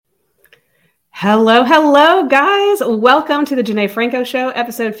Hello, hello, guys. Welcome to the Janae Franco Show,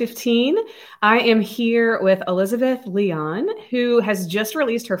 episode 15. I am here with Elizabeth Leon, who has just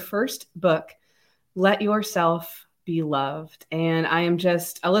released her first book, Let Yourself Be Loved. And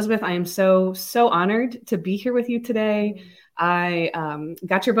Elizabeth, I am so honored to be here with you today. I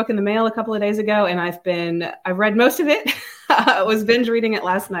got your book in the mail a couple of days ago, and I've read most of it. I was binge reading it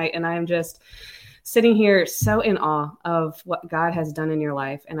last night, and I am just sitting here so in awe of what God has done in your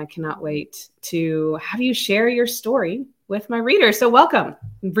life. And I cannot wait to have you share your story with my readers. So welcome,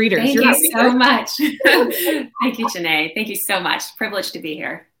 readers. Thank you so much. Thank you, Janae. Thank you so much. Privileged to be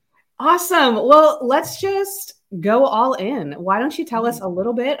here. Awesome. Well, let's just go all in. Why don't you tell us a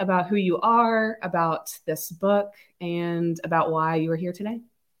little bit about who you are, about this book, and about why you are here today?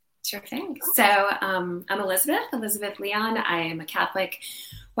 Sure thing. So I'm Elizabeth Leon. I am a Catholic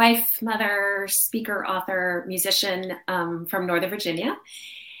wife, mother, speaker, author, musician from Northern Virginia.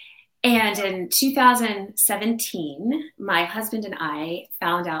 And in 2017, my husband and I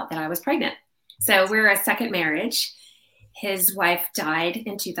found out that I was pregnant. So we're a second marriage. His wife died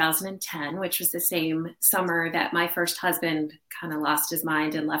in 2010, which was the same summer that my first husband kind of lost his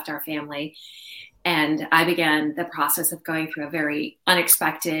mind and left our family. And I began the process of going through a very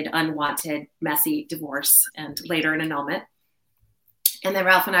unexpected, unwanted, messy divorce and later an annulment. And then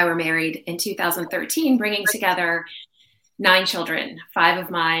Ralph and I were married in 2013, bringing together 9 children, 5 of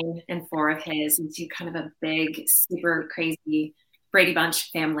mine and 4 of his, into kind of a big, super crazy Brady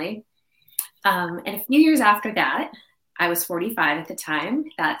Bunch family. And a few years after that, I was 45 at the time,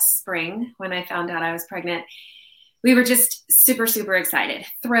 that spring when I found out I was pregnant. We were just super, super excited,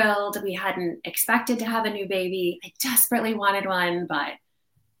 thrilled. We hadn't expected to have a new baby. I desperately wanted one, but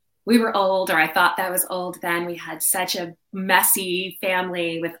we were old, or I thought that was old then. We had such a messy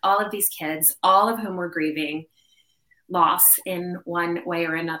family with all of these kids, all of whom were grieving loss in one way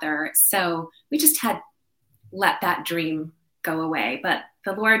or another. So we just had let that dream go away. But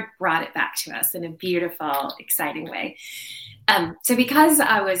the Lord brought it back to us in a beautiful, exciting way. So because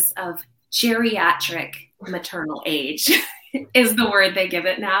I was of geriatric maternal age is the word they give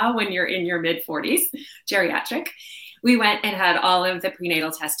it now when you're in your mid-40s, geriatric. We went and had all of the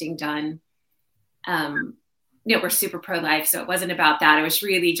prenatal testing done. We're super pro-life, so it wasn't about that. It was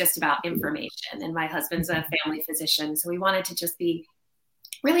really just about information. And my husband's a family physician, so we wanted to just be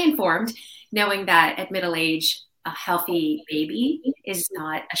really informed, knowing that at middle age, a healthy baby is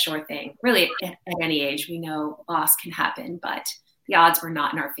not a sure thing. Really, at any age, we know loss can happen, but the odds were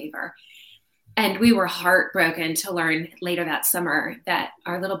not in our favor. And we were heartbroken to learn later that summer that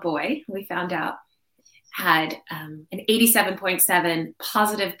our little boy, we found out, had an 87.7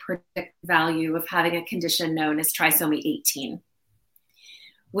 positive predictive value of having a condition known as trisomy 18,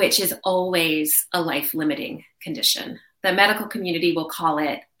 which is always a life-limiting condition. The medical community will call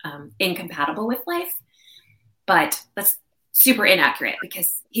it incompatible with life, but that's super inaccurate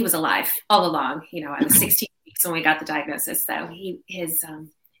because he was alive all along. I was 16 weeks when we got the diagnosis, so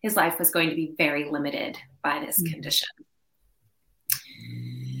his life was going to be very limited by this condition.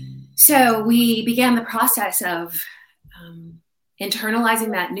 So we began the process of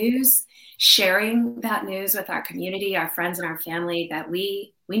internalizing that news, sharing that news with our community, our friends and our family, that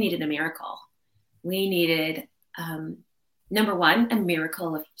we needed a miracle. We needed, number one, a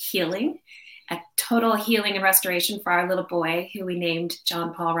miracle of healing, a total healing and restoration for our little boy, who we named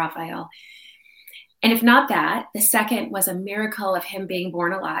John Paul Raphael. And if not that, the second was a miracle of him being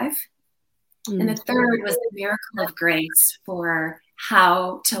born alive. And the third was the miracle of grace for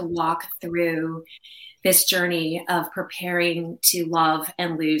how to walk through this journey of preparing to love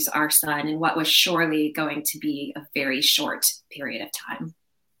and lose our son in what was surely going to be a very short period of time.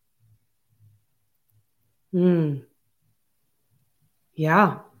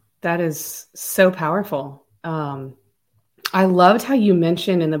 Yeah, that is so powerful. I loved how you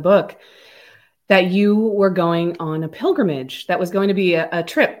mentioned in the book that you were going on a pilgrimage that was going to be a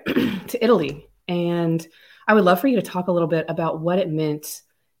trip to Italy. And I would love for you to talk a little bit about what it meant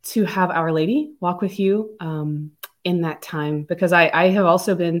to have Our Lady walk with you in that time, because I have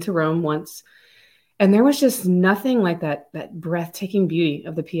also been to Rome once, and there was just nothing like that breathtaking beauty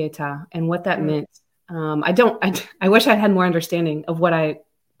of the Pietà and what that meant. I wish I had more understanding of what I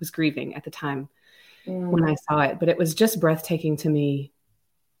was grieving at the time when I saw it, but it was just breathtaking to me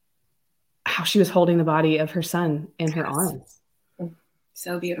how she was holding the body of her son in her arms.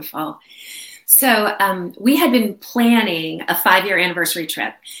 So beautiful. So we had been planning a 5-year anniversary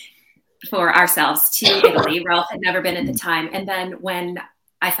trip for ourselves to Italy. Ralph had never been at the time. And then when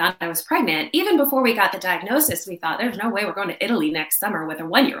I found I was pregnant, even before we got the diagnosis, we thought there's no way we're going to Italy next summer with a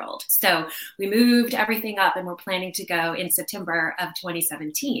 1-year-old. So we moved everything up and we're planning to go in September of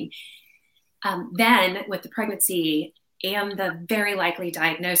 2017. Then with the pregnancy and the very likely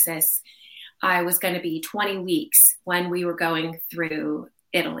diagnosis, I was going to be 20 weeks when we were going through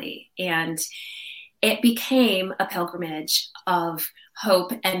Italy. And it became a pilgrimage of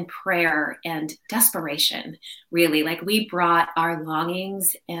hope and prayer and desperation, really. Like, we brought our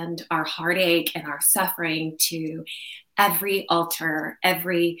longings and our heartache and our suffering to every altar,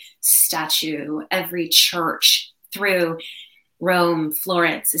 every statue, every church through Rome,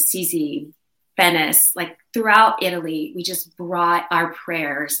 Florence, Assisi, Venice, like throughout Italy. We just brought our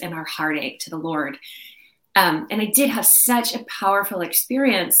prayers and our heartache to the Lord. And I did have such a powerful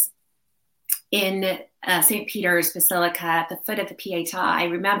experience in St. Peter's Basilica at the foot of the Pietà. I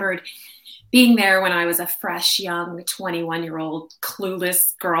remembered being there when I was a fresh, young 21-year-old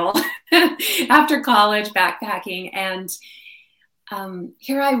clueless girl after college backpacking. And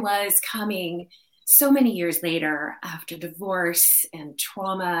here I was coming so many years later after divorce and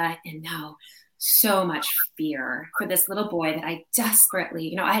trauma, and now so much fear for this little boy that I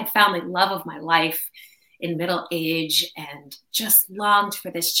desperately, I had found the love of my life in middle age and just longed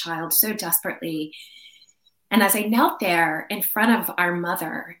for this child so desperately. And as I knelt there in front of our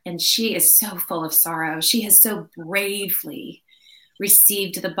mother, and she is so full of sorrow, she has so bravely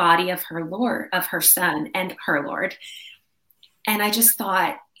received the body of her Lord, of her son and her Lord. And I just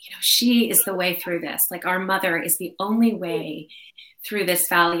thought, she is the way through this. Like, our mother is the only way through this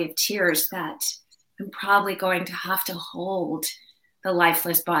valley of tears, that I'm probably going to have to hold the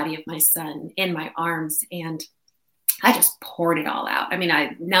lifeless body of my son in my arms. And I just poured it all out. I mean,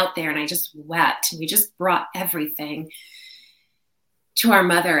 I knelt there and I just wept. And we just brought everything to our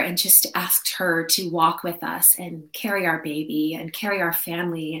mother and just asked her to walk with us and carry our baby and carry our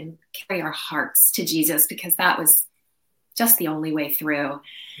family and carry our hearts to Jesus, because that was just the only way through.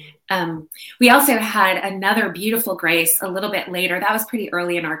 We also had another beautiful grace a little bit later. That was pretty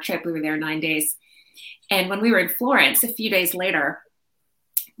early in our trip. We were there 9 days. And when we were in Florence, a few days later,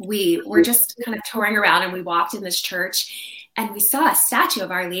 we were just kind of touring around, and we walked in this church and we saw a statue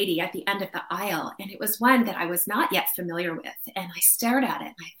of Our Lady at the end of the aisle. And it was one that I was not yet familiar with. And I stared at it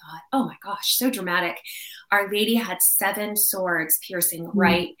and I thought, oh my gosh, so dramatic. Our Lady had 7 swords piercing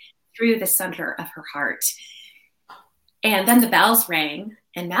right through the center of her heart. And then the bells rang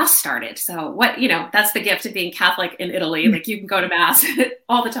and Mass started. So that's the gift of being Catholic in Italy. Like, you can go to Mass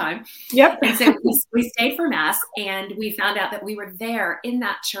all the time. Yep. And so we stayed for Mass, and we found out that we were there in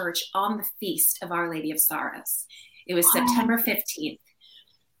that church on the feast of Our Lady of Sorrows. It was September 15th.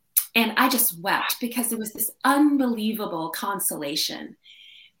 And I just wept, because there was this unbelievable consolation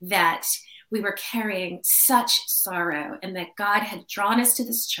that we were carrying such sorrow, and that God had drawn us to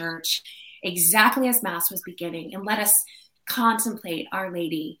this church exactly as Mass was beginning, and let us contemplate Our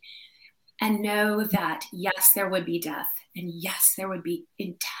Lady and know that, yes, there would be death, and yes, there would be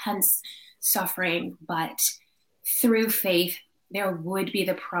intense suffering, but through faith, there would be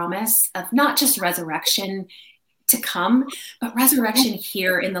the promise of not just resurrection to come, but resurrection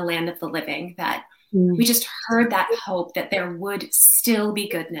here in the land of the living, that we just heard that hope that there would still be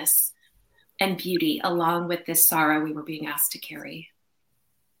goodness and beauty along with this sorrow we were being asked to carry.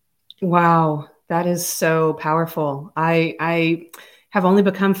 Wow, that is so powerful. I have only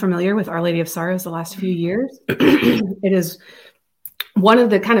become familiar with Our Lady of Sorrows the last few years. It is one of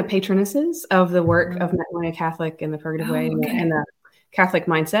the kind of patronesses of the work of Metanoia Catholic and the Purgative Way and the Catholic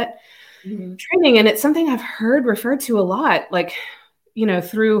mindset training. And it's something I've heard referred to a lot, like,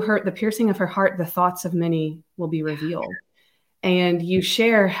 through the piercing of her heart, the thoughts of many will be revealed. And you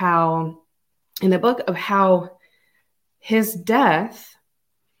share how, in the book, of how his death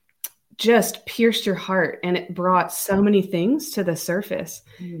just pierced your heart, and it brought so many things to the surface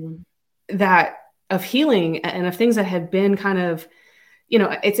that of healing and of things that had been kind of,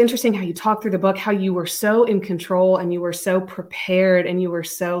 it's interesting how you talk through the book, how you were so in control and you were so prepared and you were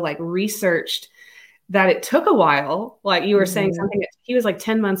so like researched that it took a while. Like you were saying something, he was like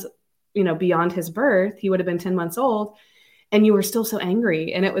 10 months, beyond his birth, he would have been 10 months old, and you were still so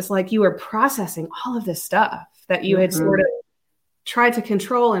angry. And it was like, you were processing all of this stuff that you had sort of tried to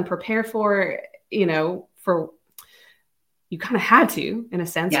control and prepare for, for you kind of had to, in a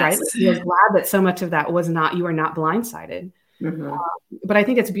sense, right? Like, I was glad that so much of that was not, you were not blindsided. But I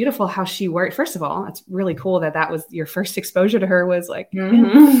think it's beautiful how she worked. First of all, it's really cool that was your first exposure to her, was like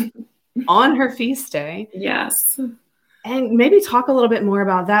on her feast day. Yes. And maybe talk a little bit more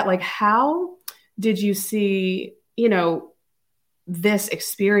about that. Like, how did you see, this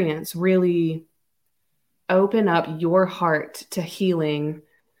experience really open up your heart to healing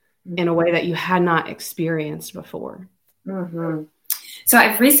in a way that you had not experienced before? So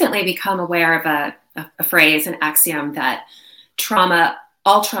I've recently become aware of a phrase, an axiom, that trauma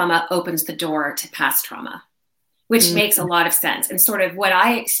all trauma opens the door to past trauma, which makes a lot of sense. And sort of what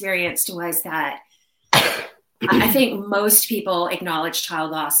I experienced was that I think most people acknowledge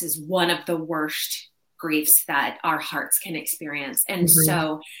child loss is one of the worst griefs that our hearts can experience. And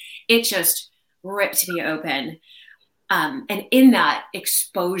so it just ripped me open. And in that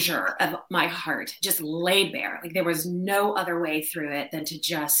exposure of my heart just laid bare, like there was no other way through it than to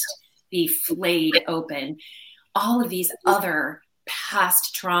just be flayed open. All of these other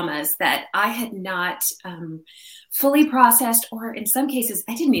past traumas that I had not fully processed, or in some cases,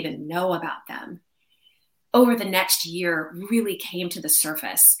 I didn't even know about them, over the next year really came to the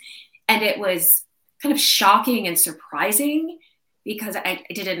surface. And it was kind of shocking and surprising because I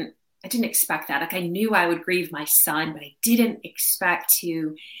didn't expect that. Like I knew I would grieve my son, but I didn't expect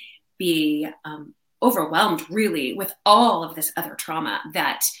to be overwhelmed really with all of this other trauma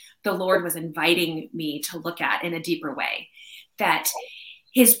that the Lord was inviting me to look at in a deeper way. That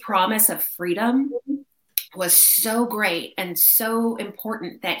his promise of freedom was so great and so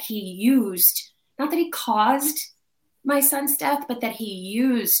important that he used, not that he caused my son's death, but that he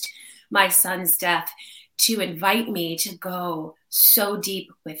used my son's death to invite me to go so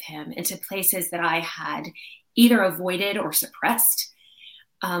deep with him into places that I had either avoided or suppressed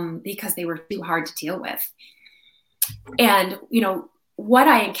because they were too hard to deal with. And, what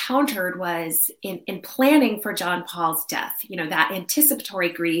I encountered was in planning for John Paul's death, that anticipatory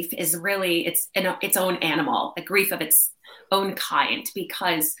grief is really, it's its own animal, a grief of its own kind,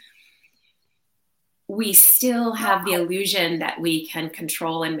 because we still have the illusion that we can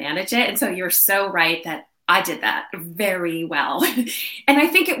control and manage it. And so you're so right that I did that very well. And I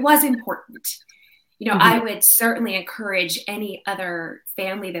think it was important. I would certainly encourage any other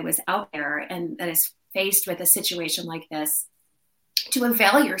family that was out there and that is faced with a situation like this to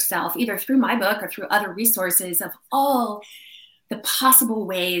avail yourself, either through my book or through other resources, of all the possible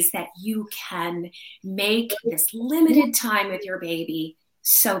ways that you can make this limited time with your baby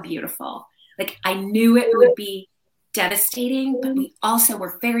so beautiful. Like I knew it would be devastating, but we also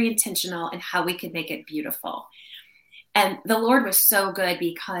were very intentional in how we could make it beautiful. And the Lord was so good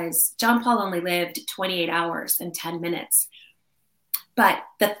because John Paul only lived 28 hours and 10 minutes. But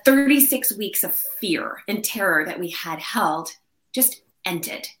the 36 weeks of fear and terror that we had held just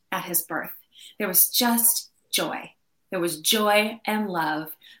ended at his birth. There was just joy. There was joy and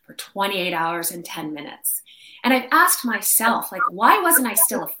love for 28 hours and 10 minutes. And I've asked myself, like, why wasn't I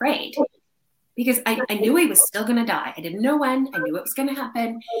still afraid? Because I knew he was still going to die. I didn't know when. I knew it was going to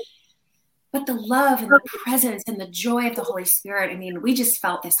happen. But the love and the presence and the joy of the Holy Spirit, we just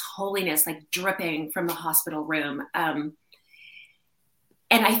felt this holiness like dripping from the hospital room. And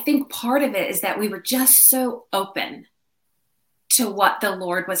I think part of it is that we were just so open to what the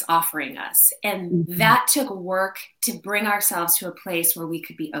Lord was offering us. And that took work to bring ourselves to a place where we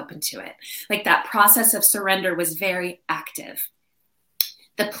could be open to it. Like that process of surrender was very active.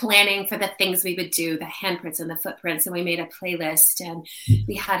 The planning for the things we would do, the handprints and the footprints, and we made a playlist and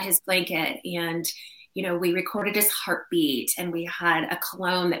we had his blanket and, we recorded his heartbeat and we had a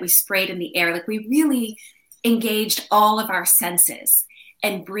cologne that we sprayed in the air. Like we really engaged all of our senses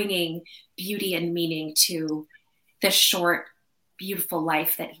and bringing beauty and meaning to the short, beautiful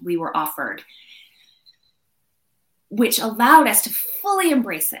life that we were offered, which allowed us to fully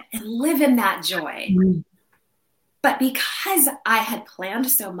embrace it and live in that joy. But because I had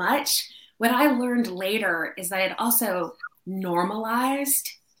planned so much, what I learned later is that I had also normalized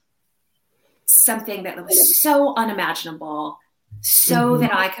something that was so unimaginable so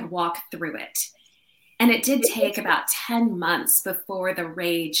that I could walk through it. And it did take about 10 months before the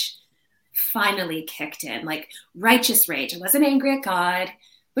rage finally kicked in, like righteous rage. I wasn't angry at God,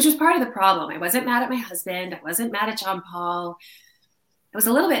 which was part of the problem. I wasn't mad at my husband. I wasn't mad at John Paul. I was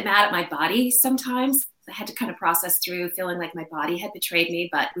a little bit mad at my body sometimes. I had to kind of process through feeling like my body had betrayed me,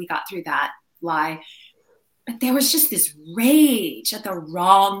 but we got through that lie. But there was just this rage at the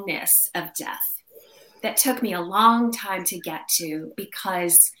wrongness of death that took me a long time to get to,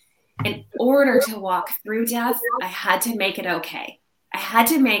 because in order to walk through death, I had to make it okay. I had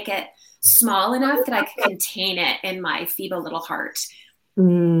to make it small enough that I could contain it in my feeble little heart.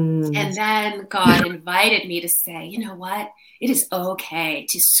 And then God invited me to say, you know what? It is okay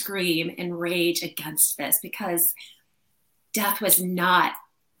to scream and rage against this, because death was not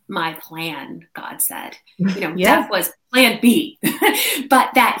my plan, God said. Death was plan B,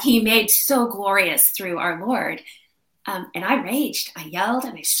 but that he made so glorious through our Lord. And I raged, I yelled,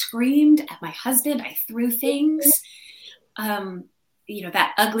 and I screamed at my husband. I threw things.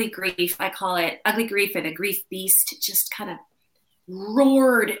 That ugly grief, I call it ugly grief, or the grief beast, just kind of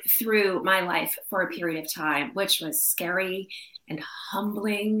roared through my life for a period of time, which was scary and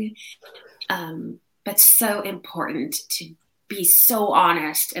humbling, but so important to be so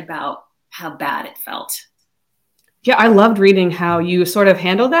honest about how bad it felt. Yeah, I loved reading how you sort of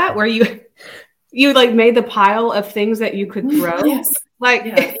handled that, where you like made the pile of things that you could throw, yes. like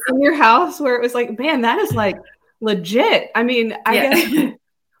yes. in your house, where it was like, man, that is like legit. I mean, I guess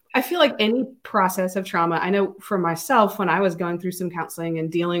I feel like any process of trauma, I know for myself, when I was going through some counseling and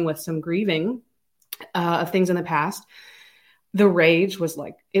dealing with some grieving of things in the past, the rage was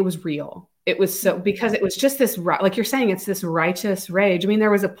like, it was real. It was so, because it was just this, like you're saying, it's this righteous rage. I mean,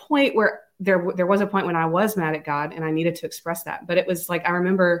 there was a point where there was a point when I was mad at God and I needed to express that. But it was like, I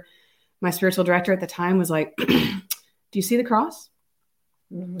remember my spiritual director at the time was like, do you see the cross?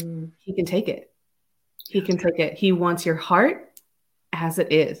 Mm-hmm. He can take it. He can take it. He wants your heart as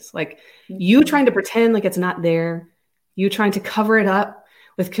it is. Like you trying to pretend like it's not there, you trying to cover it up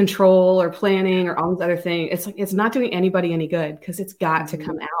with control or planning or all these other things. It's like, it's not doing anybody any good, because it's got to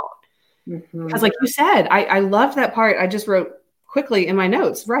come out. Because like you said, I loved that part. I just wrote quickly in my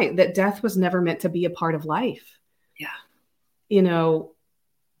notes, right, that death was never meant to be a part of life. Yeah. You know,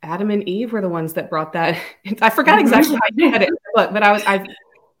 Adam and Eve were the ones that brought that. I forgot exactly how you said it in the book, but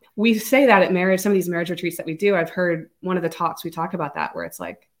we say that at marriage, some of these marriage retreats that we do, I've heard one of the talks, we talk about that, where it's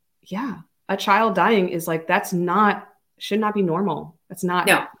like, yeah, a child dying is like, should not be normal. That's not.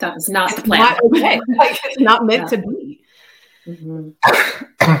 No, that was not the plan. Not okay. Like, it's not meant to be.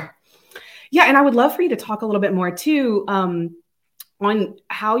 Yeah. And I would love for you to talk a little bit more too, on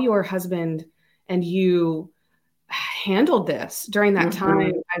how your husband and you handled this during that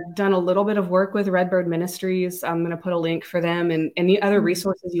time. I've done a little bit of work with Redbird Ministries. I'm going to put a link for them, and any other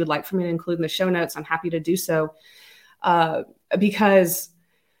resources you would like for me to include in the show notes, I'm happy to do so. Because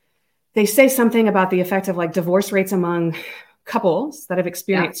they say something about the effect of like divorce rates among couples that have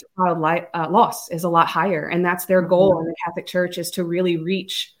experienced child loss is a lot higher. And that's their goal in the Catholic Church, is to really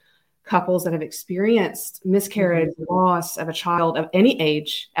reach couples that have experienced miscarriage, loss of a child of any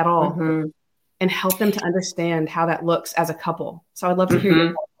age at all, and help them to understand how that looks as a couple. So I'd love to hear your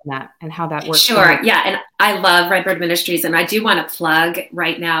thoughts on that and how that works. Sure. Yeah. And I love Redbird Ministries, and I do want to plug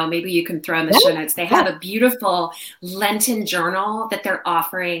right now, maybe you can throw in the show notes. They have a beautiful Lenten journal that they're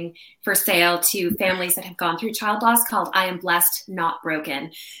offering for sale to families that have gone through child loss, called I Am Blessed, Not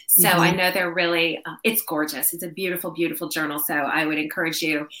Broken. So I know they're really, it's gorgeous. It's a beautiful, beautiful journal. So I would encourage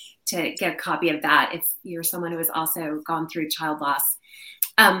you to get a copy of that if you're someone who has also gone through child loss.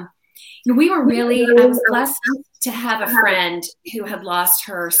 I was blessed to have a friend who had lost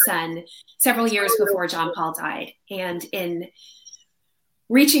her son several years before John Paul died. And in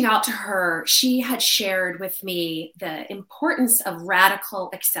reaching out to her, she had shared with me the importance of radical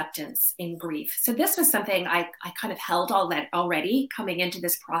acceptance in grief. So this was something I kind of held already coming into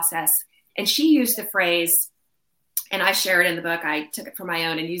this process. And she used the phrase, and I share it in the book, I took it for my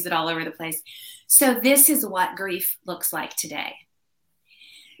own and used it all over the place. So this is what grief looks like today.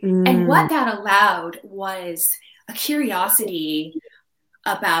 And what that allowed was a curiosity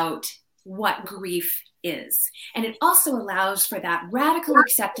about what grief is. And it also allows for that radical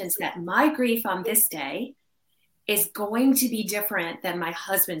acceptance that my grief on this day is going to be different than my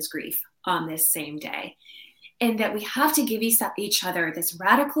husband's grief on this same day. And that we have to give each other this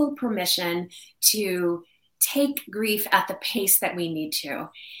radical permission to take grief at the pace that we need to.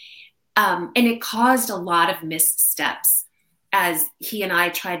 And it caused a lot of missteps as he and I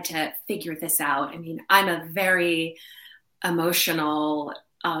tried to figure this out. I mean, I'm a very emotional,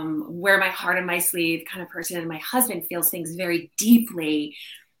 wear my heart on my sleeve kind of person, and my husband feels things very deeply,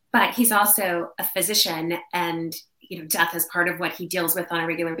 but he's also a physician, and death is part of what he deals with on a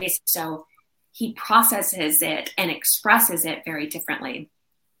regular basis. So he processes it and expresses it very differently.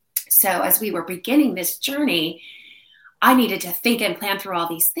 So as we were beginning this journey, I needed to think and plan through all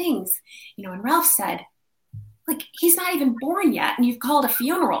these things, and Ralph said, like, he's not even born yet, and you've called a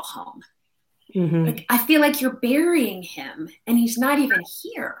funeral home. Like, I feel like you're burying him and he's not even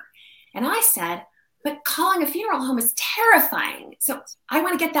here. And I said, but calling a funeral home is terrifying. So I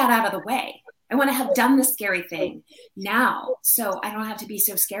want to get that out of the way. I want to have done the scary thing now, so I don't have to be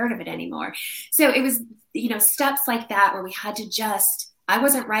so scared of it anymore. So it was, steps like that where we had to I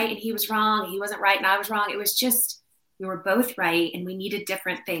wasn't right and he was wrong. He wasn't right and I was wrong. It was just, we were both right and we needed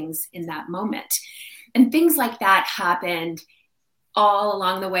different things in that moment. And things like that happened all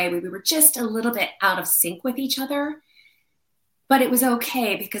along the way. We were just a little bit out of sync with each other, but it was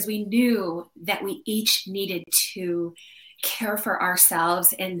okay because we knew that we each needed to care for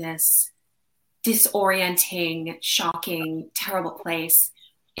ourselves in this disorienting, shocking, terrible place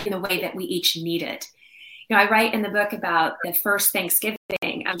in the way that we each needed. I write in the book about the first Thanksgiving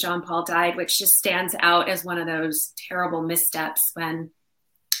after John Paul died, which just stands out as one of those terrible missteps when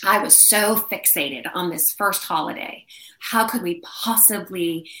I was so fixated on this first holiday. How could we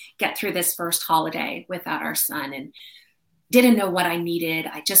possibly get through this first holiday without our son? And didn't know what I needed.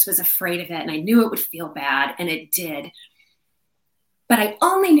 I just was afraid of it, and I knew it would feel bad, and it did. But I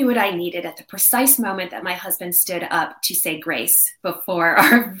only knew what I needed at the precise moment that my husband stood up to say grace before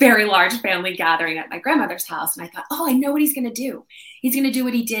our very large family gathering at my grandmother's house. And I thought, oh, I know what he's going to do. He's going to do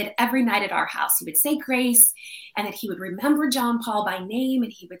what he did every night at our house. He would say grace, and that he would remember John Paul by name,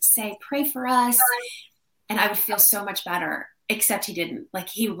 and he would say, pray for us. And I would feel so much better, except he didn't. Like,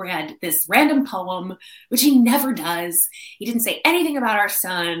 he read this random poem, which he never does. He didn't say anything about our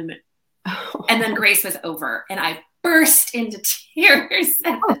son. And then grace was over, and I burst into tears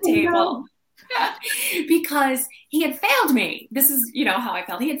at the table because he had failed me. This is, how I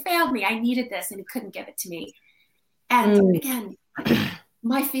felt. He had failed me. I needed this, and he couldn't give it to me. And again,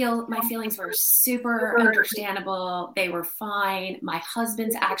 my feelings were super understandable. They were fine. My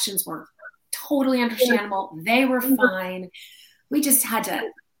husband's actions were totally understandable. They were fine. We just had to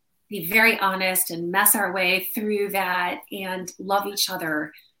be very honest and mess our way through that and love each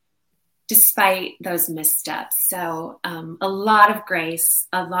other despite those missteps. So a lot of grace,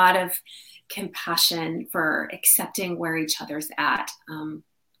 a lot of compassion for accepting where each other's at,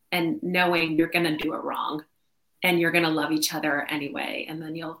 and knowing you're going to do it wrong and you're going to love each other anyway. And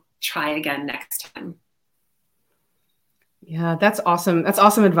then you'll try again next time. Yeah, that's awesome. That's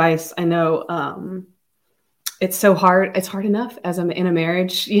awesome advice. I know it's so hard. It's hard enough as I'm in a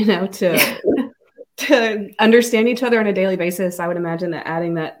marriage, to understand each other on a daily basis. I would imagine that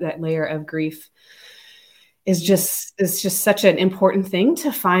adding that layer of grief is just such an important thing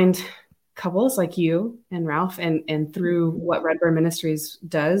to find couples like you and Ralph, and through what Redbird Ministries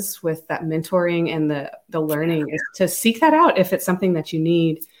does with that mentoring and the learning, is to seek that out if it's something that you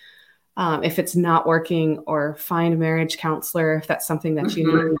need. If it's not working, or find a marriage counselor if that's something that you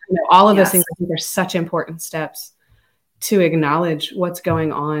need. All of those things, I think, are such important steps to acknowledge what's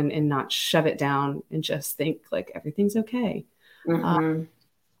going on and not shove it down and just think like everything's okay. And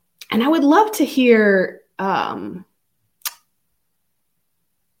I would love to hear, I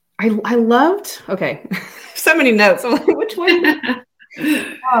loved, okay, so many notes. I'm like, which one?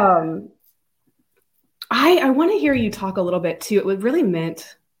 I want to hear you talk a little bit too. It really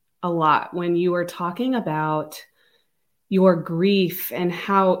meant a lot when you were talking about your grief and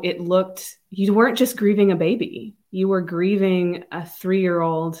how it looked. You weren't just grieving a baby. You were grieving a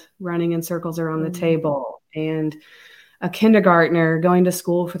 3-year-old running in circles around the table, and a kindergartner going to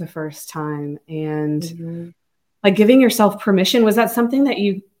school for the first time, and like giving yourself permission. Was that something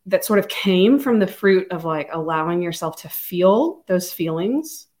that sort of came from the fruit of like allowing yourself to feel those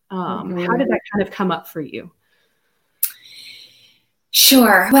feelings? How did that kind of come up for you?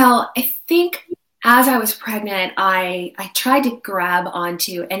 Sure. Well, I think as I was pregnant, I tried to grab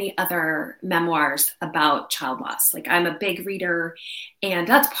onto any other memoirs about child loss. Like, I'm a big reader, and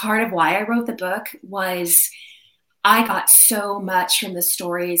that's part of why I wrote the book. Was I got so much from the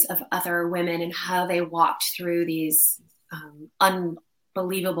stories of other women and how they walked through these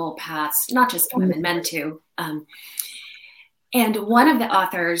unbelievable paths, not just women, men too. And one of the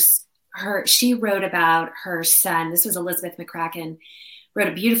authors, she wrote about her son. This was Elizabeth McCracken, wrote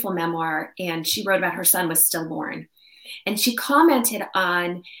a beautiful memoir, and she wrote about her son was stillborn. And she commented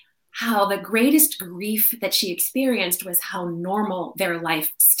on how the greatest grief that she experienced was how normal their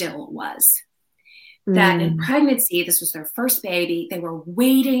life still was. That in pregnancy, this was their first baby, they were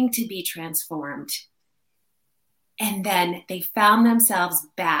waiting to be transformed. And then they found themselves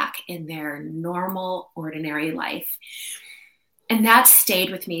back in their normal, ordinary life. And that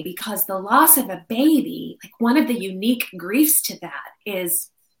stayed with me, because the loss of a baby, like, one of the unique griefs to that is,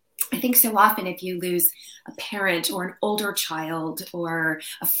 I think so often if you lose a parent or an older child or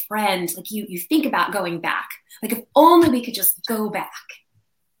a friend, like you think about going back. Like, if only we could just go back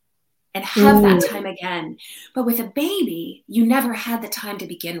and have that time again. But with a baby, you never had the time to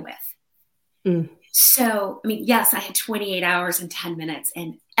begin with. So, I mean, yes, I had 28 hours and 10 minutes,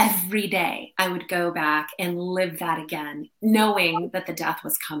 and every day I would go back and live that again, knowing that the death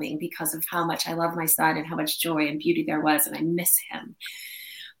was coming because of how much I love my son and how much joy and beauty there was, and I miss him.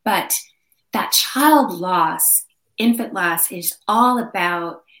 But that child loss, infant loss, is all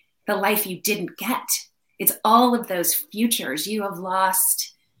about the life you didn't get. It's all of those futures. You have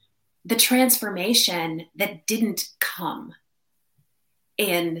lost the transformation that didn't come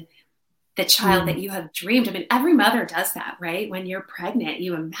in the child that you have dreamed. I mean, every mother does that, right? When you're pregnant,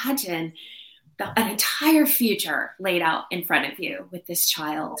 you imagine an entire future laid out in front of you with this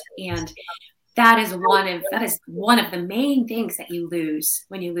child. And that is one of the main things that you lose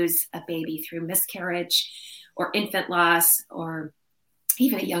when you lose a baby through miscarriage or infant loss or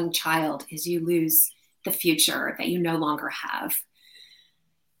even a young child, is you lose the future that you no longer have.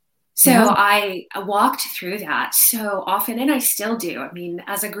 So Yeah. I walked through that so often, and I still do. I mean,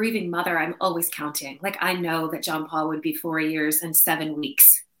 as a grieving mother, I'm always counting. Like, I know that John Paul would be 4 years and 7 weeks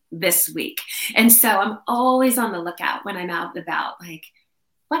this week. And so I'm always on the lookout when I'm out and about, like,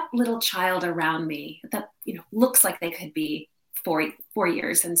 what little child around me that, looks like they could be 4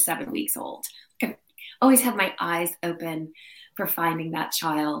 years and 7 weeks old. I always have my eyes open for finding that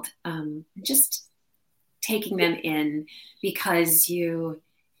child, just taking them in, because you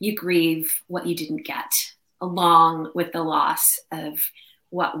grieve what you didn't get, along with the loss of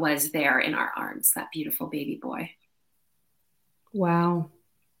what was there in our arms, that beautiful baby boy. Wow.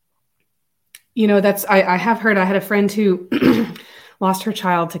 I have heard, I had a friend who lost her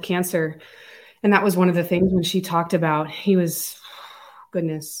child to cancer. And that was one of the things when she talked about, he was,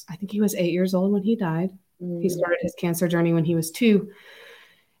 goodness, I think he was 8 years old when he died. He started his cancer journey when he was 2.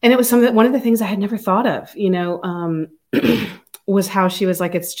 And it was one of the things I had never thought of, was how she was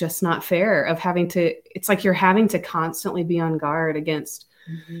like, it's just not fair of it's like you're having to constantly be on guard against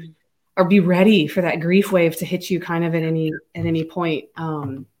or be ready for that grief wave to hit you kind of at any point.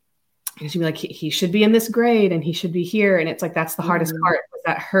 And she'd be like, he should be in this grade and he should be here. And it's like, that's the hardest part, was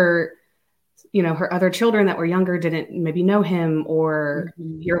that her other children that were younger didn't maybe know him, or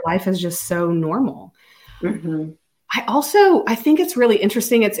your life is just so normal. I think it's really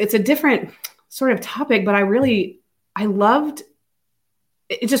interesting. It's a different sort of topic, but I loved,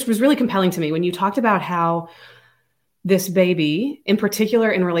 it just was really compelling to me when you talked about how this baby, in particular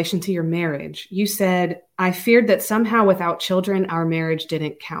in relation to your marriage, you said, I feared that somehow without children, our marriage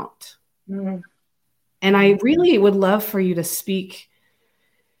didn't count. And I really would love for you to speak,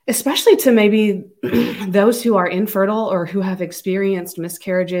 especially to maybe those who are infertile or who have experienced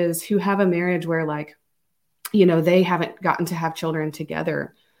miscarriages, who have a marriage where, like, they haven't gotten to have children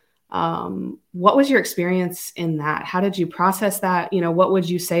together. What was your experience in that? How did you process that? What would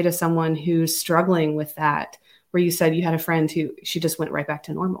you say to someone who's struggling with that, where you said you had a friend who she just went right back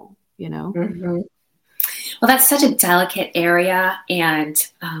to normal, Well, that's such a delicate area. And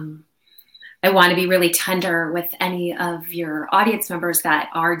I want to be really tender with any of your audience members that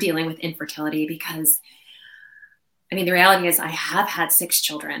are dealing with infertility, because, I mean, the reality is I have had 6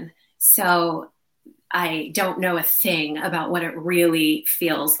 children. So I don't know a thing about what it really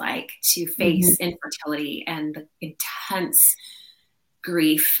feels like to face infertility and the intense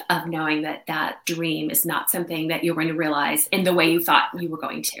grief of knowing that that dream is not something that you're going to realize in the way you thought you were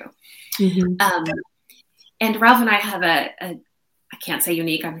going to. And Ralph and I have I can't say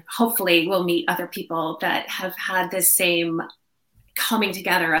unique, hopefully we'll meet other people that have had this same coming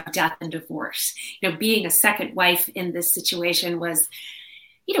together of death and divorce. Being a second wife in this situation was,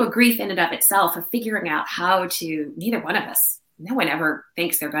 a grief in and of itself, of figuring out how to, neither one of us, no one ever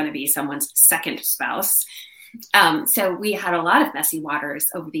thinks they're going to be someone's second spouse. So we had a lot of messy waters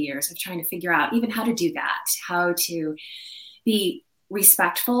over the years of trying to figure out even how to do that, how to be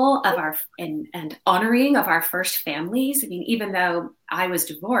respectful of our and honoring of our first families. I mean, even though I was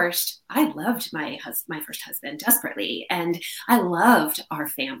divorced, I loved my first husband desperately, and I loved our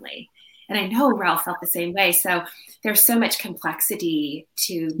family. And I know Ralph felt the same way. So there's so much complexity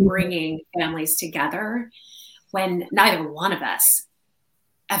to bringing families together when neither one of us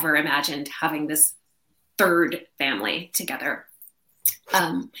ever imagined having this third family together.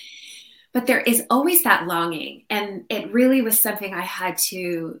 But there is always that longing. And it really was something I had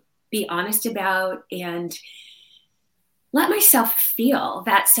to be honest about and let myself feel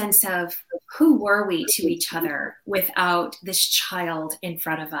that sense of who were we to each other without this child in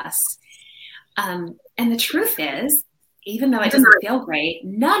front of us. And the truth is, even though it doesn't feel great,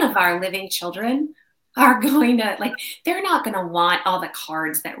 none of our living children are going to, like, they're not going to want all the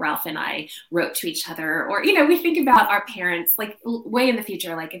cards that Ralph and I wrote to each other. Or, we think about our parents, like, way in the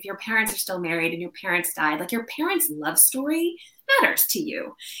future, like if your parents are still married and your parents died, like your parents' love story matters to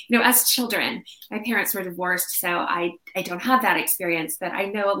you. As children, my parents were divorced, so I don't have that experience, but I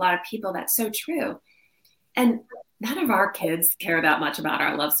know a lot of people that's so true. And none of our kids care that much about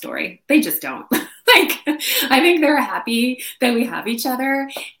our love story. They just don't. I think they're happy that we have each other,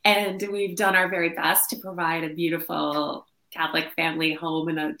 and we've done our very best to provide a beautiful Catholic family home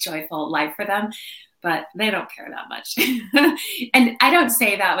and a joyful life for them, but they don't care that much. And I don't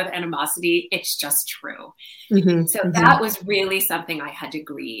say that with animosity. It's just true. That was really something I had to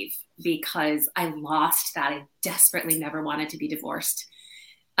grieve, because I lost that. I desperately never wanted to be divorced.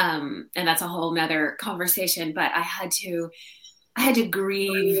 And that's a whole nother conversation, but I had to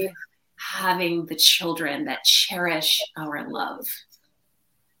grieve having the children that cherish our love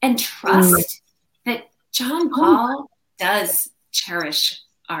and trust that John Paul does cherish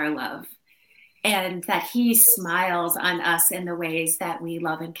our love and that he smiles on us in the ways that we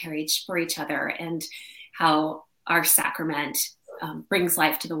love and care for each other, and how our sacrament brings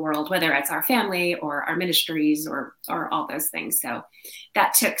life to the world, whether it's our family or our ministries or all those things. So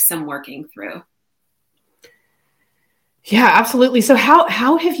that took some working through. Yeah, absolutely. So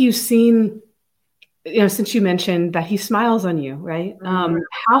how have you seen, since you mentioned that he smiles on you, right? Mm-hmm.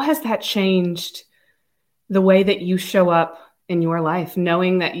 How has that changed the way that you show up in your life,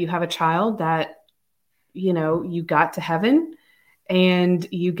 knowing that you have a child that, you got to heaven and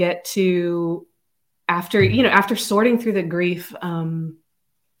you get to, after sorting through the grief,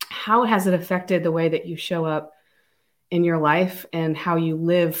 how has it affected the way that you show up in your life and how you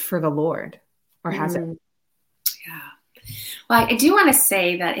live for the Lord, or has it? Yeah. Well, I do want to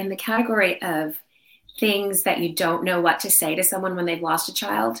say that in the category of things that you don't know what to say to someone when they've lost a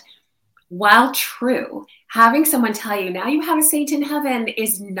child, while true, having someone tell you now you have a saint in heaven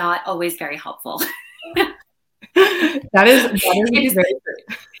is not always very helpful. That is very true.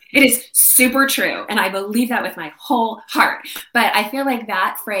 It is super true. And I believe that with my whole heart. But I feel like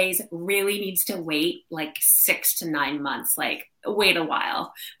that phrase really needs to wait like 6 to 9 months, like wait a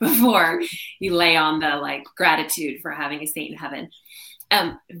while before you lay on the gratitude for having a saint in heaven.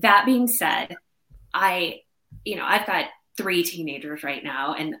 That being said, I've got 3 teenagers right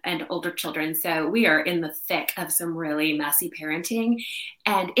now and older children. So we are in the thick of some really messy parenting.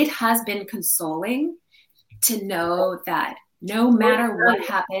 And it has been consoling to know that no matter what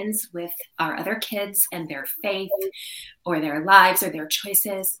happens with our other kids and their faith or their lives or their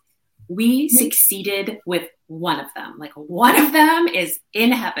choices, we succeeded with one of them. Like one of them is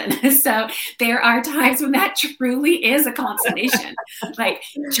in heaven. So there are times when that truly is a consolation. Like,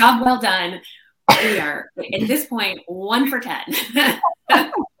 job well done. We are at this point 1 for 10.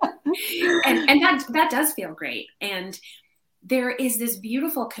 and that does feel great. And there is this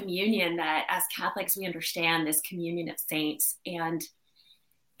beautiful communion that as Catholics, we understand this communion of saints. And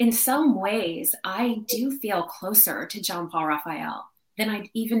in some ways, I do feel closer to John Paul Raphael than I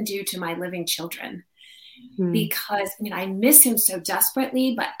even do to my living children. Because I miss him so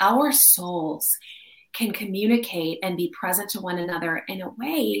desperately, but our souls can communicate and be present to one another in a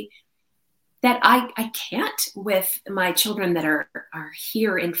way that I can't with my children that are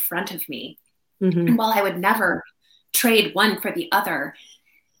here in front of me. Mm-hmm. And while I would never trade one for the other,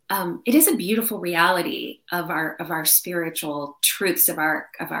 it is a beautiful reality of our spiritual truths of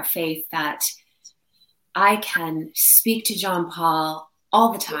our faith that I can speak to John Paul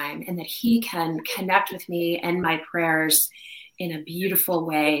all the time, and that he can connect with me and my prayers in a beautiful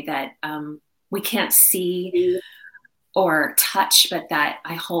way that we can't see or touch, but that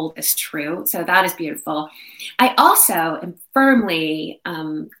I hold as true. So that is beautiful. I also am firmly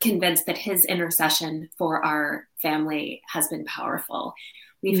convinced that his intercession for our family has been powerful.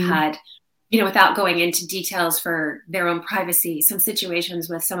 We've had, without going into details for their own privacy, some situations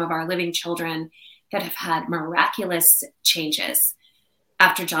with some of our living children that have had miraculous changes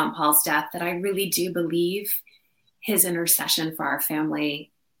after John Paul's death, that I really do believe his intercession for our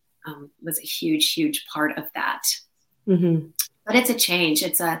family was a huge, huge part of that. Mm-hmm. But it's a change.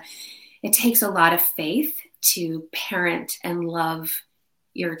 It takes a lot of faith to parent and love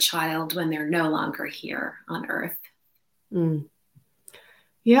your child when they're no longer here on earth. Mm.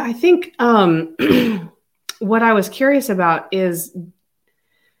 Yeah, I think what I was curious about is,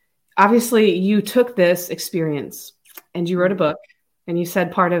 obviously you took this experience and you wrote a book, and you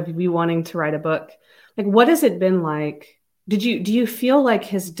said part of you wanting to write a book. Like, what has it been like? Do you feel like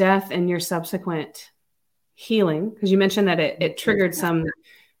his death and your subsequent healing, because you mentioned that it triggered some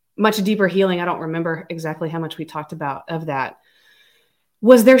much deeper healing. I don't remember exactly how much we talked about of that.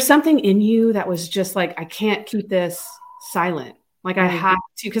 Was there something in you that was just like, I can't keep this silent? Like I have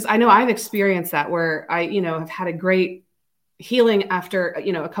to, because I know I've experienced that where I, have had a great healing after,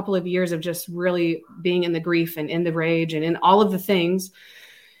 a couple of years of just really being in the grief and in the rage and in all of the things.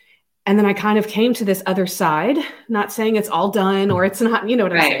 And then I kind of came to this other side, not saying it's all done or it's not,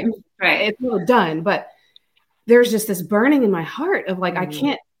 what I'm saying. Right. It's all done, but there's just this burning in my heart of like,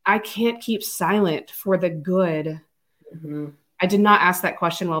 I can't keep silent for the good. Mm-hmm. I did not ask that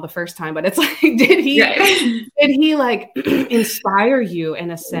question well the first time, but it's like, did he like inspire you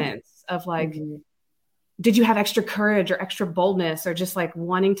in a sense of like, did you have extra courage or extra boldness or just like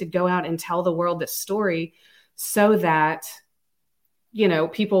wanting to go out and tell the world this story so that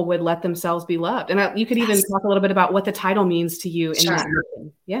people would let themselves be loved. And you could even talk a little bit about what the title means to you in that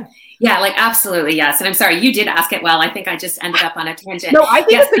mission. Yeah. Yeah, like absolutely. Yes. And I'm sorry, you did ask it well. I think I just ended up on a tangent. No, I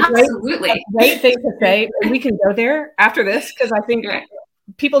think it's a great thing to say. And we can go there after this, because I think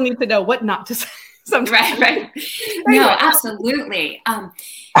people need to know what not to say sometimes. Right. No, absolutely. The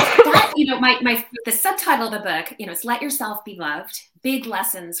subtitle of the book, it's Let Yourself Be Loved, Big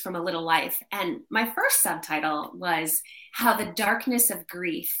Lessons from a Little Life. And my first subtitle was How the Darkness of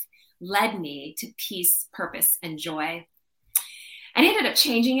Grief Led Me to Peace, Purpose, and Joy. I ended up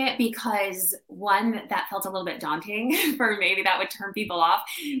changing it because, one, that felt a little bit daunting for maybe that would turn people off,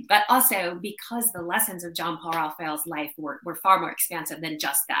 but also because the lessons of John Paul Raphael's life were far more expansive than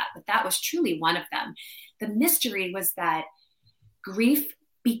just that. But that was truly one of them. The mystery was that grief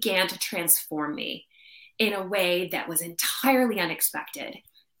began to transform me in a way that was entirely unexpected.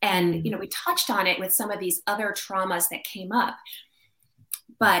 And, we touched on it with some of these other traumas that came up.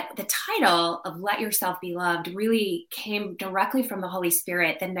 But the title of Let Yourself Be Loved really came directly from the Holy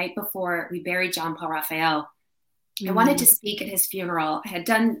Spirit the night before we buried John Paul Raphael. I wanted to speak at his funeral. I had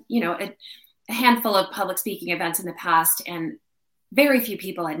done, a handful of public speaking events in the past, and very few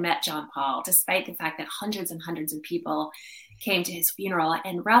people had met John Paul, despite the fact that hundreds and hundreds of people came to his funeral.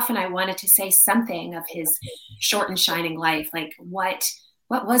 And Ralph and I wanted to say something of his short and shining life. Like, what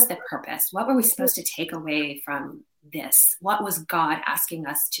was the purpose? What were we supposed to take away from this? What was God asking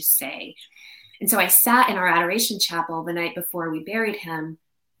us to say? And so I sat in our adoration chapel the night before we buried him,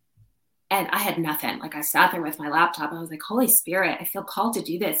 and I had nothing. Like, I sat there with my laptop. I was like, Holy Spirit, I feel called to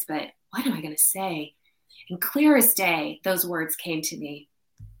do this, but what am I going to say? And clear as day, those words came to me.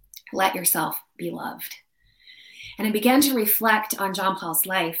 Let yourself be loved. And I began to reflect on John Paul's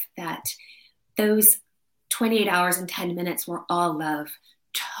life, that those 28 hours and 10 minutes were all love.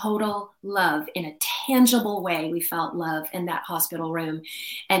 Total love. In a tangible way, we felt love in that hospital room.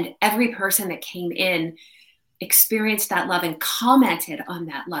 And every person that came in experienced that love and commented on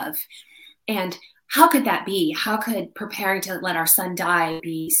that love. And how could that be? How could preparing to let our son die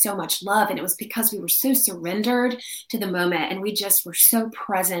be so much love? And it was because we were so surrendered to the moment, and we just were so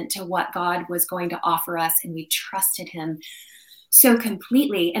present to what God was going to offer us, and we trusted him so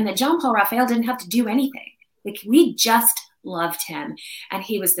completely. And that John Paul Raphael didn't have to do anything. Like, we just loved him. And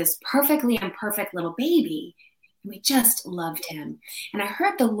he was this perfectly imperfect little baby. And we just loved him. And I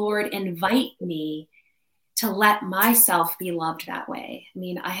heard the Lord invite me to let myself be loved that way. I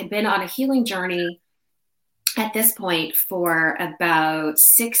mean, I had been on a healing journey at this point for about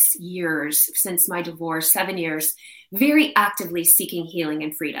 6 years since my divorce, 7 years, very actively seeking healing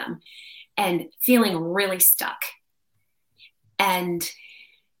and freedom and feeling really stuck. And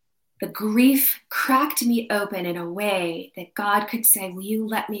the grief cracked me open in a way that God could say, will you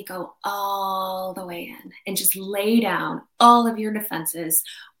let me go all the way in and just lay down all of your defenses,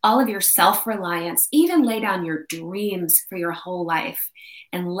 all of your self-reliance, even lay down your dreams for your whole life,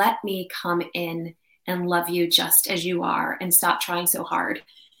 and let me come in and love you just as you are and stop trying so hard.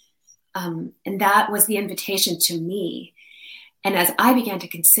 And that was the invitation to me. And as I began to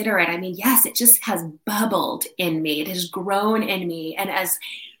consider it, I mean, yes, it just has bubbled in me. It has grown in me. And as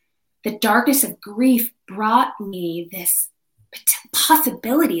the darkness of grief brought me this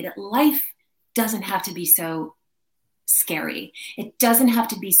possibility that life doesn't have to be so scary. It doesn't have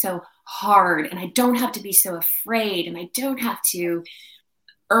to be so hard, and I don't have to be so afraid, and I don't have to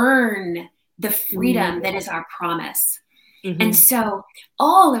earn the freedom that is our promise. Mm-hmm. And so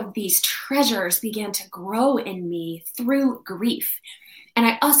all of these treasures began to grow in me through grief. And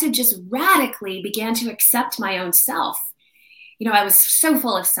I also just radically began to accept my own self. I was so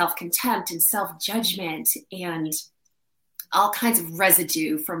full of self-contempt and self-judgment and all kinds of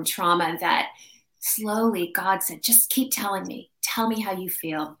residue from trauma that slowly God said, just keep telling me. Tell me how you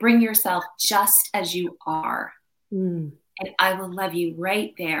feel. Bring yourself just as you are. And I will love you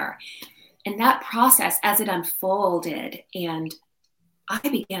right there. And that process, as it unfolded, and I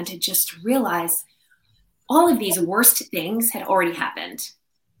began to just realize all of these worst things had already happened.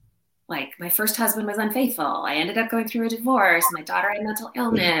 Like, my first husband was unfaithful. I ended up going through a divorce. My daughter had mental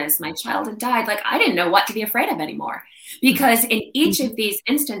illness. My child had died. Like, I didn't know what to be afraid of anymore, because in each of these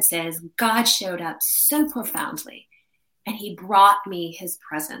instances, God showed up so profoundly, and he brought me his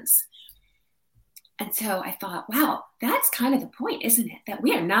presence. And so I thought, wow, that's kind of the point, isn't it? That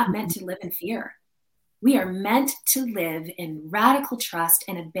we are not meant to live in fear. We are meant to live in radical trust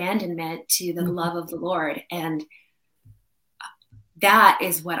and abandonment to the love of the Lord. And that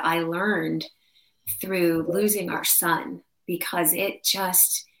is what I learned through losing our son, because it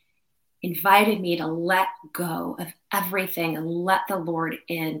just invited me to let go of everything and let the Lord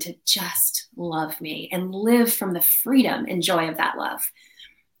in to just love me and live from the freedom and joy of that love.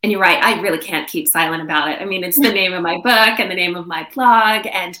 And you're right, I really can't keep silent about it. I mean, it's the name of my book and the name of my blog.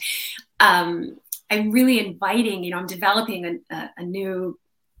 And I'm really inviting, I'm developing a new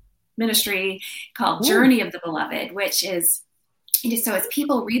ministry called Journey of the Beloved, which is, so as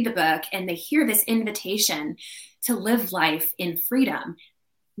people read the book and they hear this invitation to live life in freedom,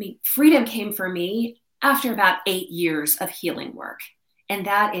 I mean, freedom came for me after about 8 years of healing work. And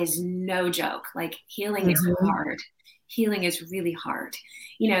that is no joke. Like, healing is hard. Healing is really hard.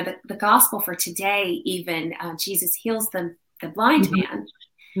 The gospel for today, even Jesus heals the blind man.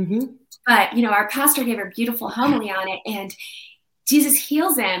 But, our pastor gave a beautiful homily on it, and Jesus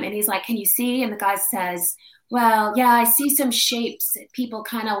heals him. And he's like, can you see? And the guy says, well, yeah, I see some shapes, people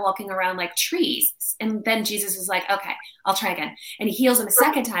kind of walking around like trees. And then Jesus is like, okay, I'll try again. And he heals him a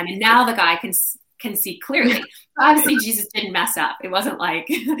second time. And now the guy can see clearly. Obviously, Jesus didn't mess up. It wasn't like,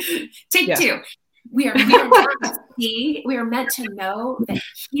 take two. We are meant to see, we are meant to know that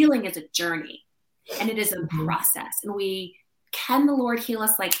healing is a journey and it is a process. And can the Lord heal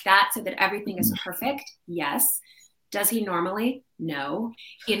us like that so that everything is perfect? Yes. Does he normally? No.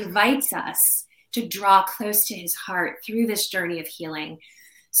 He invites us to draw close to his heart through this journey of healing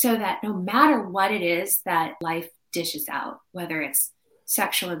so that no matter what it is that life dishes out, whether it's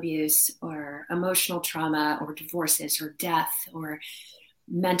sexual abuse or emotional trauma or divorces or death or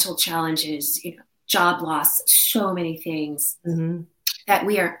mental challenges, job loss, so many things, that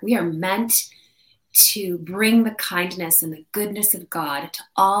we are meant to bring the kindness and the goodness of God to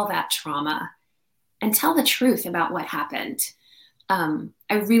all that trauma and tell the truth about what happened.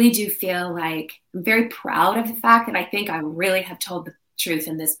 I really do feel like I'm very proud of the fact that I think I really have told the truth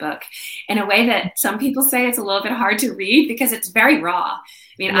in this book in a way that some people say it's a little bit hard to read because it's very raw. I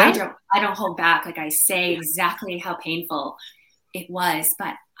mean, I don't hold back. Like, I say exactly how painful it was,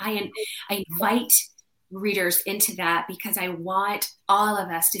 but I invite readers into that because I want all of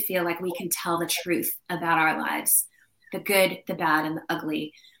us to feel like we can tell the truth about our lives, the good, the bad, and the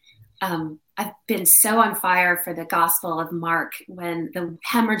ugly. I've been so on fire for the Gospel of Mark when the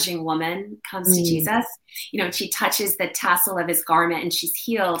hemorrhaging woman comes to Jesus. She touches the tassel of his garment and she's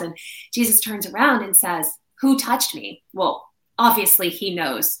healed. And Jesus turns around and says, who touched me? Well, obviously he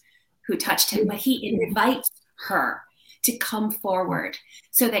knows who touched him, but he invites her to come forward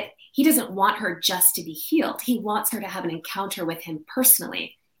so that he doesn't want her just to be healed. He wants her to have an encounter with him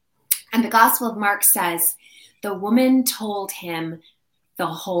personally. And the Gospel of Mark says, the woman told him the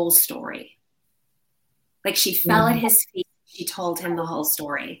whole story. Like, she fell at his feet. She told him the whole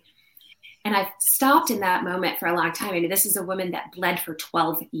story. And I've stopped in that moment for a long time. I mean, this is a woman that bled for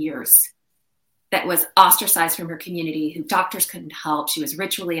 12 years, that was ostracized from her community, who doctors couldn't help. She was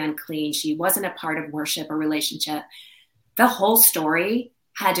ritually unclean. She wasn't a part of worship or relationship. The whole story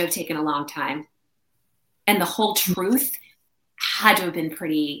had to have taken a long time. And the whole truth had to have been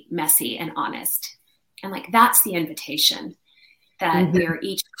pretty messy and honest. And like, that's the invitation that we are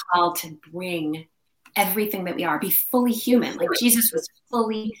each called to bring everything that we are, be fully human. Like, Jesus was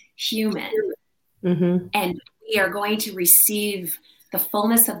fully human. And we are going to receive the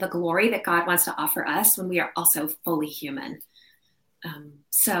fullness of the glory that God wants to offer us when we are also fully human.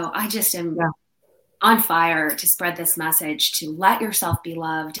 So I just am on fire to spread this message, to let yourself be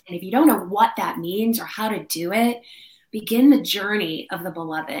loved. And if you don't know what that means or how to do it, begin the journey of the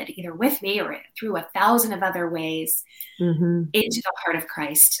beloved, either with me or through 1,000 of other ways, into the heart of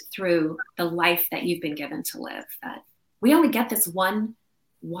Christ through the life that you've been given to live. That we only get this one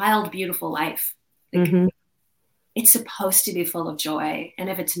wild, beautiful life. Like, it's supposed to be full of joy. And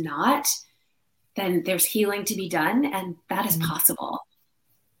if it's not, then there's healing to be done, and that is possible.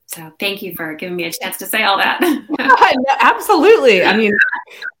 So thank you for giving me a chance to say all that. No, absolutely. I mean,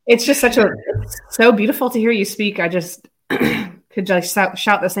 it's just it's so beautiful to hear you speak. I just could just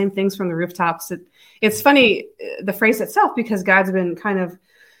shout the same things from the rooftops. It's funny, the phrase itself, because God's been kind of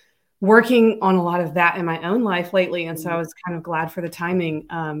working on a lot of that in my own life lately. And so I was kind of glad for the timing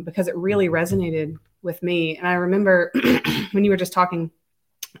because it really resonated with me. And I remember when you were just talking,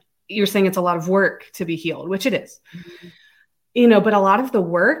 you were saying it's a lot of work to be healed, which it is. But a lot of the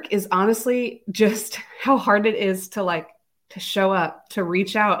work is honestly just how hard it is to show up, to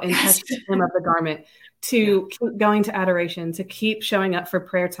reach out and touch the hem of the garment, to keep going to adoration, to keep showing up for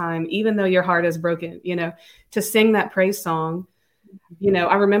prayer time, even though your heart is broken, to sing that praise song.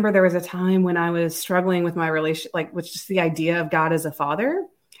 I remember there was a time when I was struggling with my relation, with just the idea of God as a father.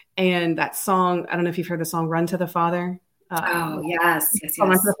 And that song, I don't know if you've heard the song Run to the Father. Yes.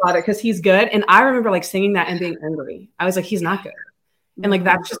 Run to the Father, because he's good. And I remember singing that and being angry. I was like, he's not good. And like,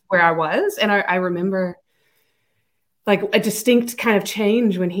 that's just where I was. And I remember like a distinct kind of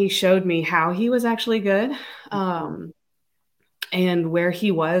change when he showed me how he was actually good, and where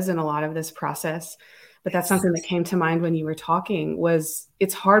he was in a lot of this process. But that's something that came to mind when you were talking, was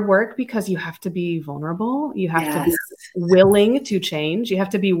it's hard work because you have to be vulnerable. You have to be willing to change. You have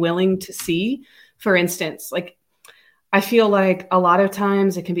to be willing to see, for instance, like, I feel like a lot of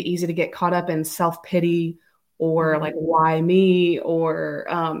times it can be easy to get caught up in self-pity or like, why me? Or,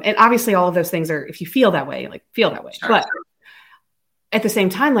 and obviously all of those things are, if you feel that way, like feel that way. Sure. But at the same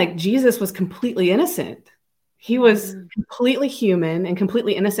time, like, Jesus was completely innocent. He was completely human and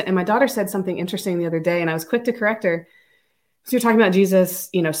completely innocent. And my daughter said something interesting the other day, and I was quick to correct her. So you're talking about Jesus,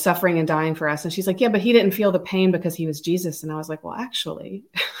 you know, suffering and dying for us. And she's like, yeah, but he didn't feel the pain because he was Jesus. And I was like, well, actually,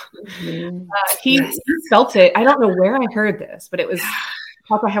 he felt it. I don't know where I heard this, but it was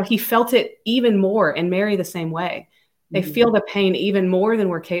talk about how he felt it even more, and Mary the same way. They feel the pain even more than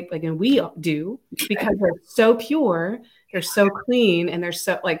we're capable, like, and we do, because they're so pure, they're so clean, and they're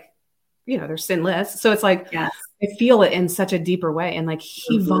so, like, you know, they're sinless. So it's like, I feel it in such a deeper way. And like,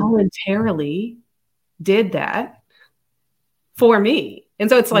 he voluntarily did that for me. And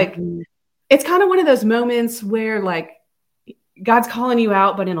so it's like, it's kind of one of those moments where like God's calling you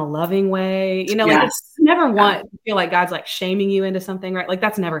out, but in a loving way, you know, like, it's never want to feel like God's like shaming you into something, right? Like,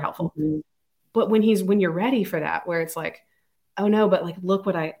 that's never helpful. But when you're ready for that, where it's like, oh no, but like, look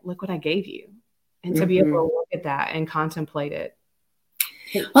what I gave you. And to be able to look at that and contemplate it.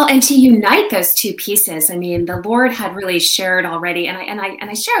 Well, and to unite those two pieces, I mean, the Lord had really shared already, and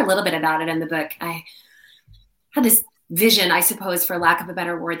I share a little bit about it in the book. I had this vision, I suppose, for lack of a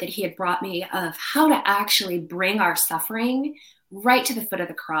better word, that he had brought me of how to actually bring our suffering right to the foot of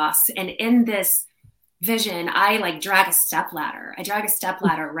the cross. And in this vision, I like drag a step ladder. I drag a step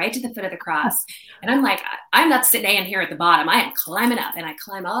ladder right to the foot of the cross. And I'm like, I'm not sitting here at the bottom. I am climbing up, and I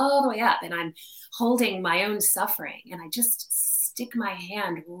climb all the way up, and I'm holding my own suffering. And I just stick my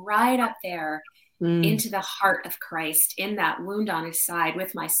hand right up there into the heart of Christ, in that wound on his side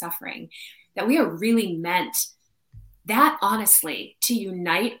with my suffering, that we are really meant, that honestly, to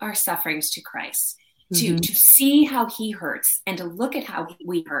unite our sufferings to Christ, to see how he hurts and to look at how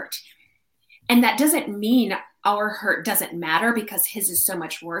we hurt. And that doesn't mean our hurt doesn't matter because his is so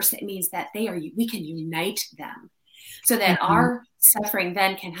much worse. It means that we can unite them so that our suffering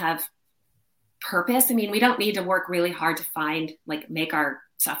then can have purpose. I mean, we don't need to work really hard to make our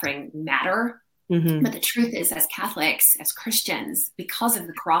suffering matter. But the truth is, as Catholics, as Christians, because of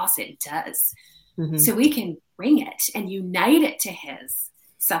the cross, it does. So we can bring it and unite it to his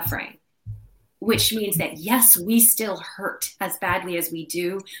suffering, which means that, yes, we still hurt as badly as we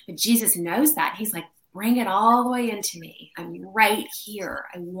do, but Jesus knows that. He's like, bring it all the way into me. I'm right here.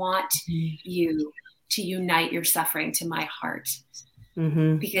 I want you to unite your suffering to my heart.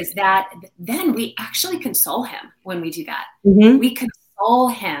 Because then we actually console him when we do that. We console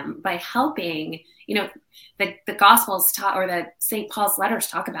him by helping, you know, the Gospels or the St. Paul's letters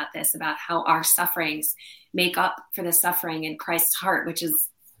talk about this, about how our sufferings make up for the suffering in Christ's heart, which is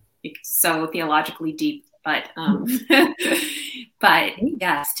so theologically deep, but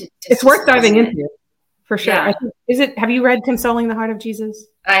yes, it's worth diving into, for sure. Have you read Consoling the Heart of Jesus?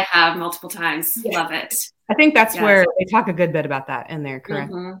 I have multiple times. Love it. I think that's where they talk a good bit about that in there,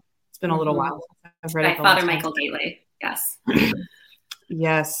 correct? It's been a little while since I've read it. By Father Michael Gately. Yes.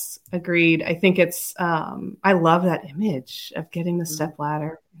 Yes, agreed. I think it's, I love that image of getting the step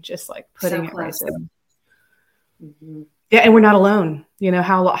ladder, just like putting it right there. Yeah, and we're not alone. You know,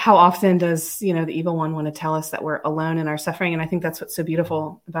 how often does, you know, the evil one want to tell us that we're alone in our suffering? And I think that's what's so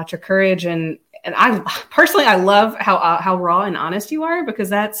beautiful about your courage. And I personally, I love how raw and honest you are, because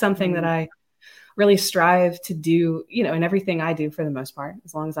that's something that I really strive to do, you know, in everything I do, for the most part,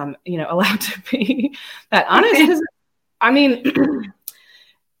 as long as I'm, you know, allowed to be that honest. I mean,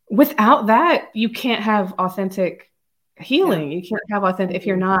 without that, you can't have authentic healing. You can't have authentic, if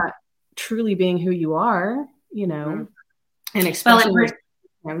you're not truly being who you are, you know, and expressing.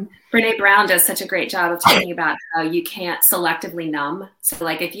 Brene Brown does such a great job of talking about how you can't selectively numb. So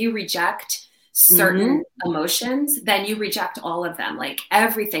like, if you reject certain emotions, then you reject all of them. Like,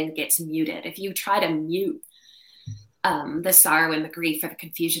 everything gets muted. If you try to mute the sorrow and the grief or the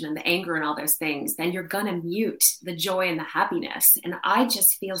confusion and the anger and all those things, then you're going to mute the joy and the happiness. And I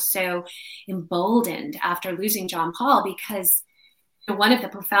just feel so emboldened after losing John Paul, because one of the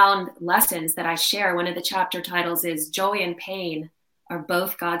profound lessons that I share, one of the chapter titles is Joy and Pain Are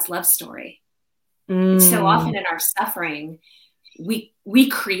Both God's Love Story. And so often in our suffering, we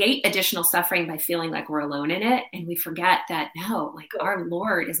create additional suffering by feeling like we're alone in it. And we forget that, no, like, our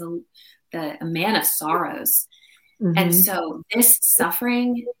Lord is a man of sorrows. Mm-hmm. And so this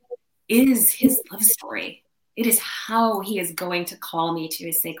suffering is his love story. It is how he is going to call me to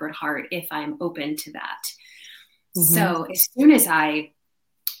his sacred heart if I'm open to that. Mm-hmm. So as soon as I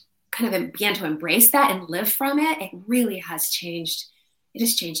kind of began to embrace that and live from it, it really has changed. It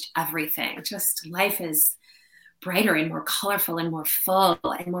has changed everything. Just life is brighter and more colorful and more full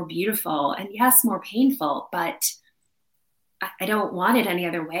and more beautiful. And yes, more painful, but I don't want it any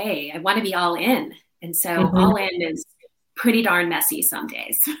other way. I want to be all in. And so all in is pretty darn messy some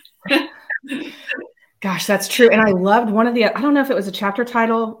days. Gosh, that's true. And I loved one of I don't know if it was a chapter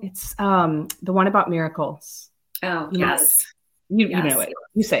title. It's the one about miracles. Oh, yes. You know it.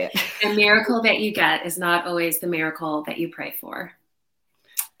 You say it. The miracle that you get is not always the miracle that you pray for.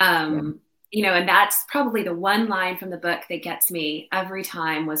 You know, and that's probably the one line from the book that gets me every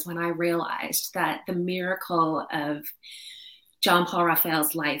time, was when I realized that the miracle of John Paul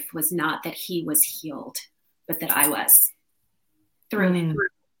Raphael's life was not that he was healed, but that I was through him.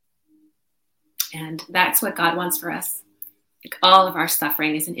 And that's what God wants for us. Like, all of our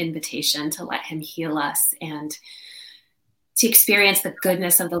suffering is an invitation to let him heal us and to experience the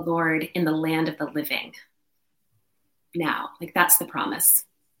goodness of the Lord in the land of the living now. Like, that's the promise.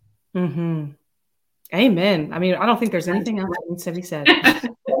 Mm-hmm. Amen. I mean, I don't think there's anything else that needs to be said.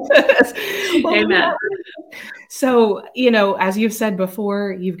 Amen. So, you know, as you've said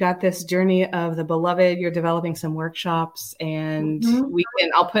before, you've got this journey of the beloved, you're developing some workshops, and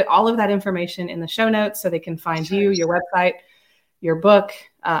I'll put all of that information in the show notes so they can find you, your website, your book,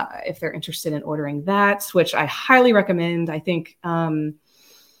 if they're interested in ordering that, which I highly recommend. I think,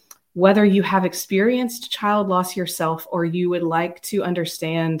 whether you have experienced child loss yourself or you would like to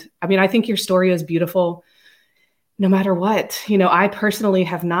understand, I mean, I think your story is beautiful no matter what. You know, I personally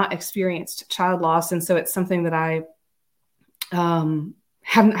have not experienced child loss. And so it's something that I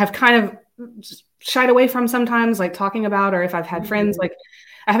have kind of shied away from sometimes, like talking about, or if I've had friends, like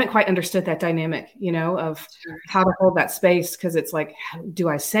I haven't quite understood that dynamic, you know, of how to hold that space. Cause it's like, do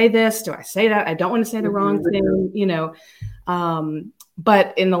I say this? Do I say that? I don't want to say the wrong thing, you know?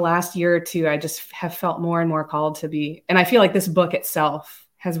 But in the last year or two, I just have felt more and more called to be, and I feel like this book itself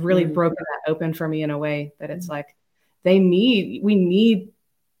has really broken that open for me in a way that it's like, you need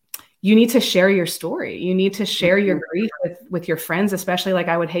to share your story. You need to share your grief with your friends, especially. Like,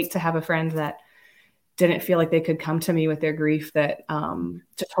 I would hate to have a friend that didn't feel like they could come to me with their grief. That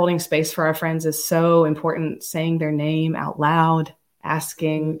just holding space for our friends is so important. Saying their name out loud,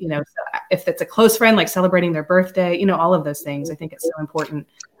 asking, you know, if it's a close friend, like celebrating their birthday, you know, all of those things. I think it's so important.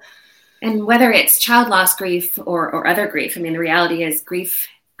 And whether it's child loss grief or other grief, I mean, the reality is grief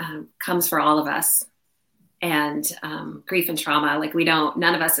comes for all of us. And grief and trauma, like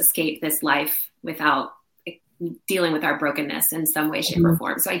none of us escape this life without dealing with our brokenness in some way, shape, or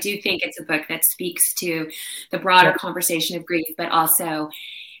form. So I do think it's a book that speaks to the broader conversation of grief, but also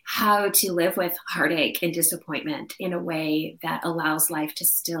how to live with heartache and disappointment in a way that allows life to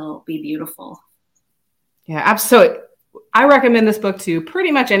still be beautiful. Yeah, absolutely. I recommend this book to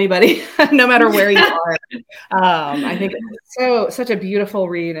pretty much anybody, no matter where you are. I think it's such a beautiful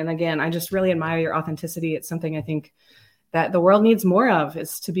read. And again, I just really admire your authenticity. It's something I think that the world needs more of,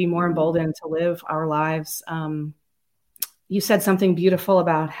 is to be more emboldened to live our lives. You said something beautiful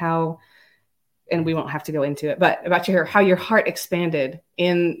about how, and we won't have to go into it, but about how your heart expanded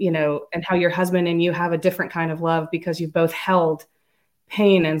in, you know, and how your husband and you have a different kind of love because you've both held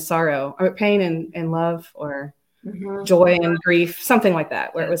pain and sorrow, or pain and love, or joy and grief, something like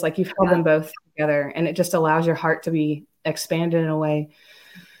that, where it was like you've held them both together, and it just allows your heart to be expanded in a way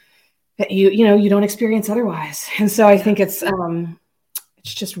that you don't experience otherwise. And so I think it's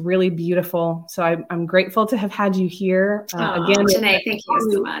just really beautiful. So I'm grateful to have had you here again. Janae, thank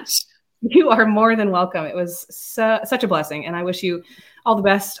you so much. You are more than welcome. It was such a blessing, and I wish you all the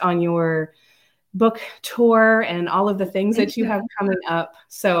best on your book tour and all of the things that you have coming up.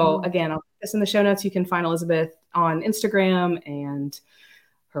 So again, I'll put this in the show notes. You can find Elizabeth on Instagram and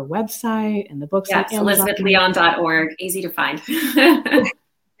her website and the books. Yes, ElizabethLeon.org. Easy to find.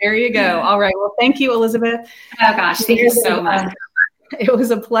 There you go. All right. Well, thank you, Elizabeth. Oh gosh, thank you so much. It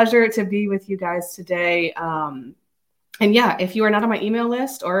was a pleasure to be with you guys today. And yeah, if you are not on my email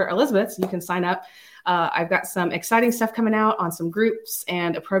list or Elizabeth's, you can sign up. I've got some exciting stuff coming out on some groups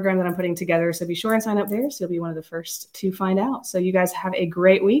and a program that I'm putting together. So be sure and sign up there, so you'll be one of the first to find out. So you guys have a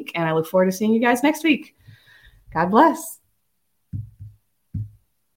great week, and I look forward to seeing you guys next week. God bless.